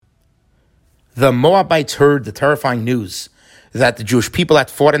The Moabites heard the terrifying news that the Jewish people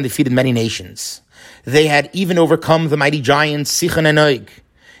had fought and defeated many nations. They had even overcome the mighty giants Sichon and Og.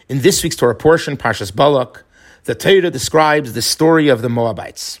 In this week's Torah portion, Parshas Balak, the Torah describes the story of the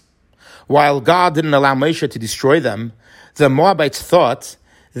Moabites. While God didn't allow Moshe to destroy them, the Moabites thought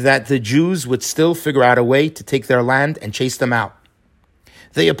that the Jews would still figure out a way to take their land and chase them out.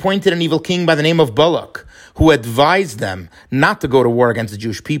 They appointed an evil king by the name of Balak, who advised them not to go to war against the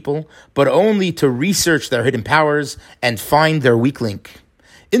Jewish people, but only to research their hidden powers and find their weak link.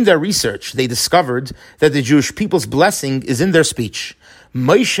 In their research, they discovered that the Jewish people's blessing is in their speech.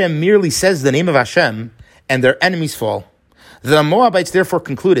 Moshe merely says the name of Hashem, and their enemies fall. The Moabites therefore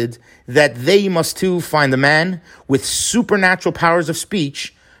concluded that they must too find a man with supernatural powers of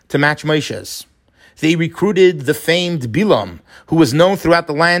speech to match Moshe's. They recruited the famed Bilam, who was known throughout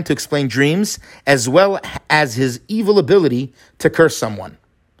the land to explain dreams, as well as his evil ability to curse someone.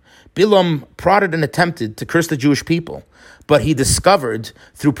 Bilam prodded and attempted to curse the Jewish people, but he discovered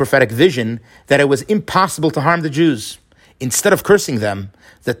through prophetic vision that it was impossible to harm the Jews. Instead of cursing them,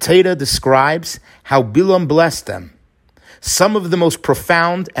 the Torah describes how Bilam blessed them. Some of the most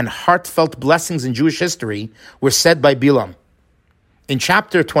profound and heartfelt blessings in Jewish history were said by Bilam. In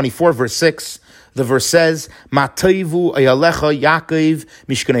chapter 24, verse 6, the verse says, Ma toivu ayalecha Yaakov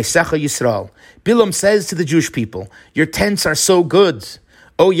mishkanesecha Yisrael. Bilam says to the Jewish people, your tents are so good,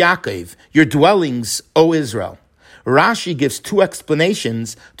 O Yaakov, your dwellings, O Israel. Rashi gives two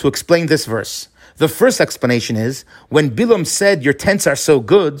explanations to explain this verse. The first explanation is, when Bilam said, your tents are so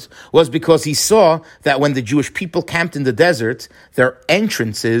good, was because he saw that when the Jewish people camped in the desert, their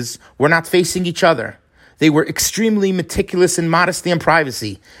entrances were not facing each other. They were extremely meticulous in modesty and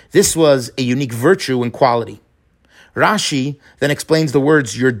privacy. This was a unique virtue and quality. Rashi then explains the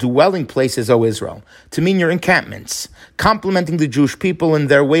words, your dwelling places, O Israel, to mean your encampments, complimenting the Jewish people in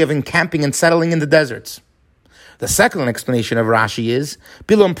their way of encamping and settling in the deserts. The second explanation of Rashi is,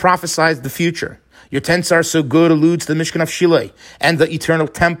 Bilam prophesied the future. Your tents are so good alludes to the Mishkan of Shiloh and the eternal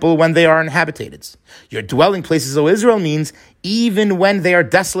temple when they are inhabited. Your dwelling places, O Israel, means even when they are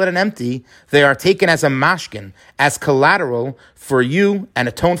desolate and empty, they are taken as a mashkin, as collateral for you and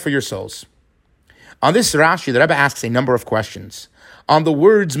atone for your souls. On this Rashi, the Rebbe asks a number of questions. On the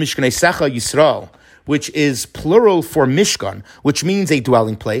words Mishkanesecha Yisrael, which is plural for Mishkan, which means a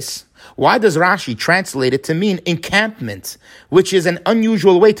dwelling place, why does Rashi translate it to mean encampment, which is an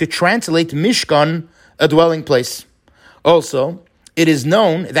unusual way to translate Mishkan, a dwelling place? Also, it is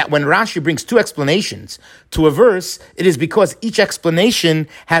known that when Rashi brings two explanations to a verse, it is because each explanation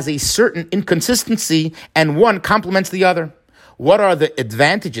has a certain inconsistency and one complements the other. What are the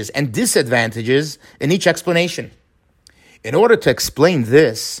advantages and disadvantages in each explanation? In order to explain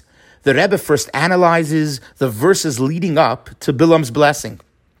this, the Rebbe first analyzes the verses leading up to Bilam's blessing.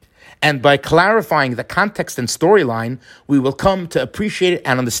 And by clarifying the context and storyline, we will come to appreciate it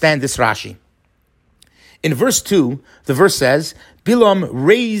and understand this Rashi. In verse 2, the verse says, Bilam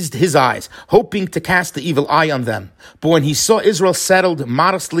raised his eyes, hoping to cast the evil eye on them. But when he saw Israel settled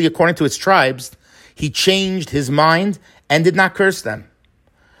modestly according to its tribes, he changed his mind and did not curse them.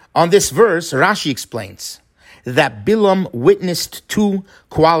 On this verse, Rashi explains that Bilam witnessed two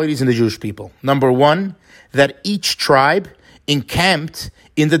qualities in the Jewish people. Number one, that each tribe encamped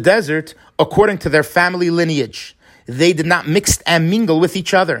in the desert according to their family lineage. They did not mix and mingle with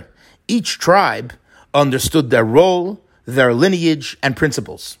each other. Each tribe understood their role, their lineage, and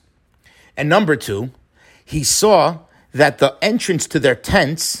principles. And number two, he saw that the entrance to their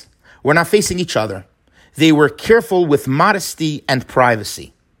tents were not facing each other. They were careful with modesty and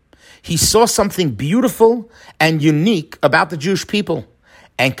privacy. He saw something beautiful and unique about the Jewish people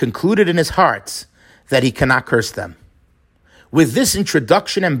and concluded in his heart that he cannot curse them. With this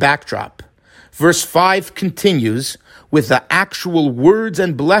introduction and backdrop, verse 5 continues with the actual words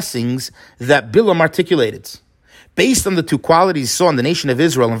and blessings that Bilam articulated. Based on the two qualities he saw in the nation of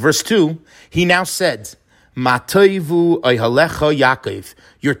Israel in verse 2, he now said, Ma toivu oyhalecha Yaakov.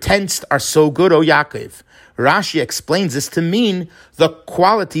 Your tents are so good, O Yaakov. Rashi explains this to mean the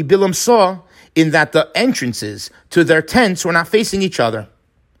quality Bilam saw in that the entrances to their tents were not facing each other.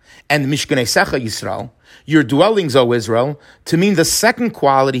 And Mishkanesecha Yisrael, your dwellings, O Israel, to mean the second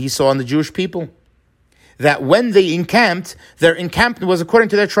quality he saw in the Jewish people. That when they encamped, their encampment was according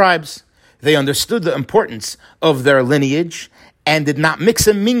to their tribes. They understood the importance of their lineage and did not mix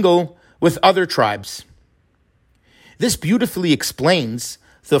and mingle with other tribes. This beautifully explains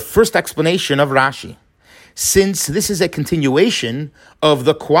the first explanation of Rashi, since this is a continuation of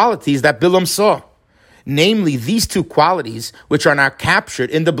the qualities that Bilam saw, namely these two qualities which are now captured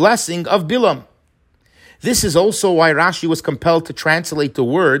in the blessing of Bilam. This is also why Rashi was compelled to translate the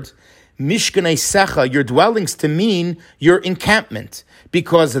word Mishkanei Secha, your dwellings, to mean your encampment,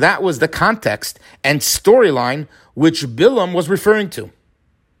 because that was the context and storyline which Bilam was referring to.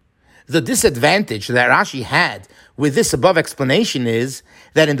 The disadvantage that Rashi had with this above explanation is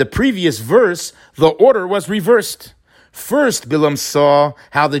that in the previous verse, the order was reversed. First, Bilam saw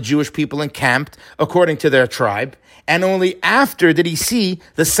how the Jewish people encamped according to their tribe, and only after did he see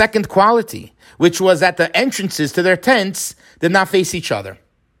the second quality, which was that the entrances to their tents did not face each other.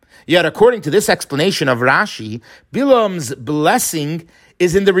 Yet, according to this explanation of Rashi, Bilam's blessing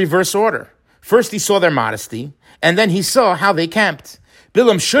is in the reverse order. First, he saw their modesty, and then he saw how they camped.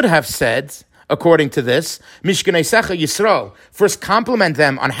 Bilam should have said, according to this, Mishkanei Secha Yisrael, first compliment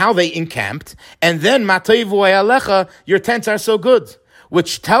them on how they encamped, and then Matoivu Alecha, your tents are so good,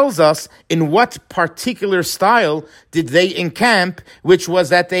 which tells us in what particular style did they encamp, which was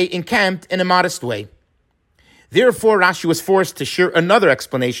that they encamped in a modest way. Therefore, Rashi was forced to share another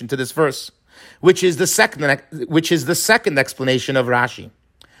explanation to this verse, which is the second explanation of Rashi.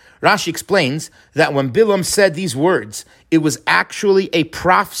 Rashi explains that when Bilam said these words, it was actually a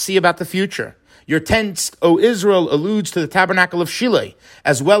prophecy about the future. Your tents, O Israel, alludes to the tabernacle of Shiloh,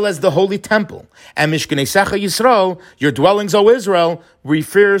 as well as the holy temple. And Mishkanei Secha Yisrael, your dwellings, O Israel,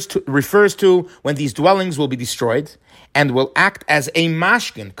 refers to when these dwellings will be destroyed and will act as a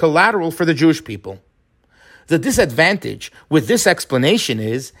mashkin, collateral for the Jewish people. The disadvantage with this explanation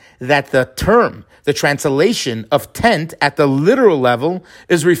is that the term, the translation of tent at the literal level,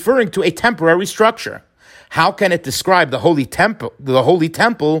 is referring to a temporary structure. How can it describe the holy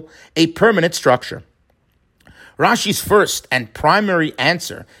temple, a permanent structure? Rashi's first and primary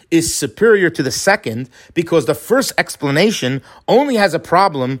answer is superior to the second because the first explanation only has a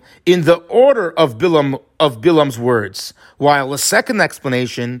problem in the order of Bilam's words, while the second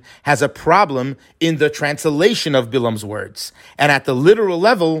explanation has a problem in the translation of Bilam's words. And at the literal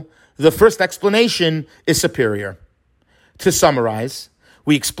level, the first explanation is superior. To summarize,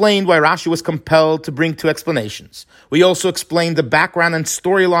 we explained why Rashi was compelled to bring two explanations. We also explained the background and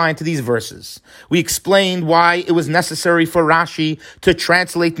storyline to these verses. We explained why it was necessary for Rashi to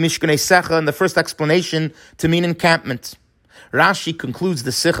translate Mishkanei Secha in the first explanation to mean encampment. Rashi concludes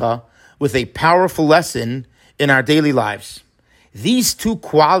the Sikha with a powerful lesson in our daily lives. These two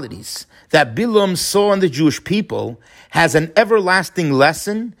qualities that Bilam saw in the Jewish people has an everlasting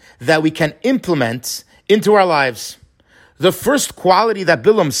lesson that we can implement into our lives. The first quality that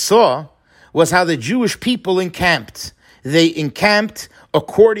Bilam saw was how the Jewish people encamped. They encamped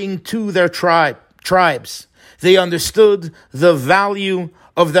according to their tribes. They understood the value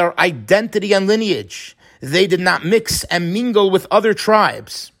of their identity and lineage. They did not mix and mingle with other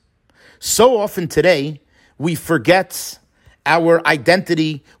tribes. So often today, we forget our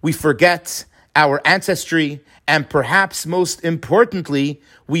identity, we forget our ancestry, and perhaps most importantly,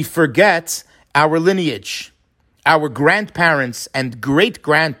 we forget our lineage. Our grandparents and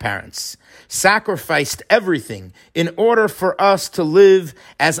great-grandparents sacrificed everything in order for us to live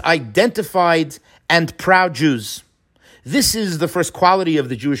as identified and proud Jews. This is the first quality of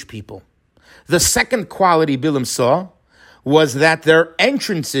the Jewish people. The second quality Bilam saw was that their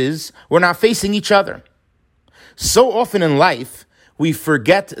entrances were not facing each other. So often in life, we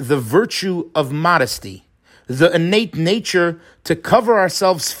forget the virtue of modesty, the innate nature to cover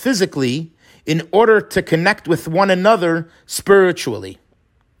ourselves physically in order to connect with one another spiritually.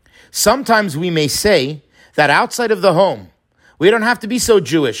 Sometimes we may say that outside of the home, we don't have to be so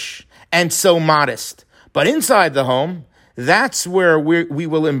Jewish and so modest. But inside the home, that's where we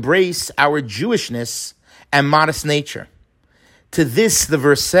will embrace our Jewishness and modest nature. To this, the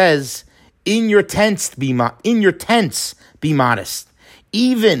verse says, in your tents be modest.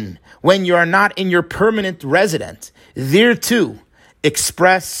 Even when you are not in your permanent residence, there too,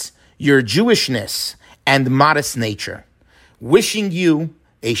 express your Jewishness and modest nature. Wishing you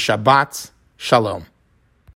a Shabbat Shalom.